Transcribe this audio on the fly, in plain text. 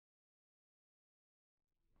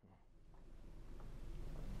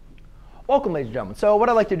Welcome, ladies and gentlemen. So what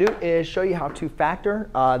I'd like to do is show you how to factor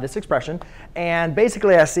this expression. And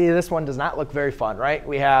basically, I see this one does not look very fun, right?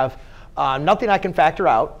 We have nothing I can factor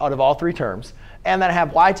out of all three terms. And then I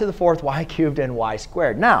have y to the fourth, y cubed, and y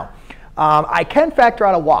squared. Now, I can factor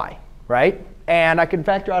out a y, right? And I can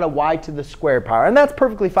factor out a y to the squared power. And that's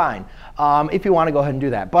perfectly fine if you want to go ahead and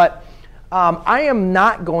do that. But I am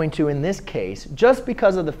not going to in this case, just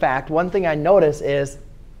because of the fact, one thing I notice is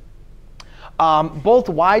both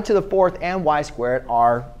y to the fourth and y squared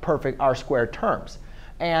are square terms.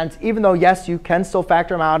 And even though, yes, you can still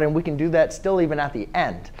factor them out, and we can do that still even at the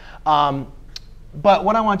end. But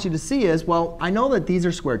what I want you to see is, well, I know that these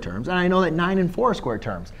are square terms, and I know that 9 and 4 are square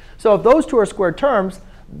terms. So if those two are square terms,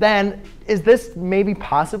 then is this maybe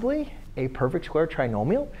possibly a perfect square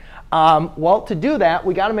trinomial? Well, to do that,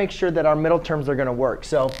 we got to make sure that our middle terms are going to work.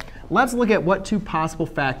 So let's look at what two possible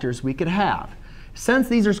factors we could have. Since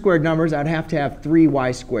these are squared numbers, I'd have to have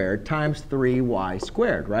 3y squared times 3y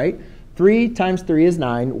squared, right? 3 times 3 is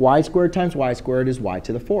 9. Y squared times y squared is y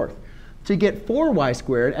to the fourth. To get 4y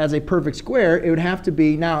squared as a perfect square, it would have to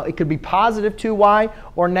be, now, it could be positive 2y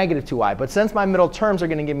or negative 2y. But since my middle terms are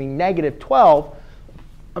going to give me negative 12,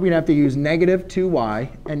 I'm going to have to use negative 2y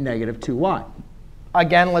and negative 2y.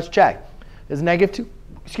 Again, let's check. Is negative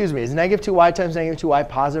 2y times negative 2y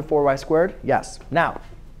positive 4y squared? Yes. Now,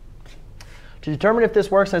 to determine if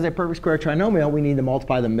this works as a perfect square trinomial, we need to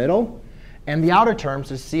multiply the middle and the outer terms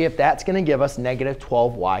to see if that's going to give us negative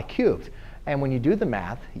 12y cubed. And when you do the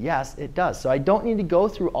math, yes, it does. So I don't need to go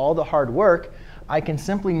through all the hard work. I can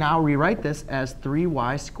simply now rewrite this as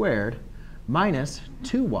 3y squared minus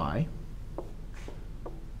 2y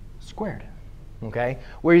squared. Okay?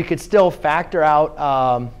 Where you could still factor out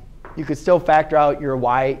your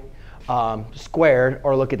y squared,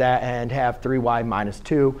 or look at that and have 3y minus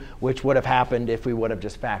 2, which would have happened if we would have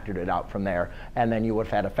just factored it out from there. And then you would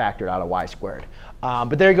have had to factor out a y squared.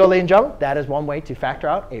 But there you go, ladies and gentlemen. That is one way to factor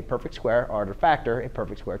out a perfect square, or to factor a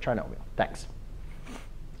perfect square trinomial. Thanks.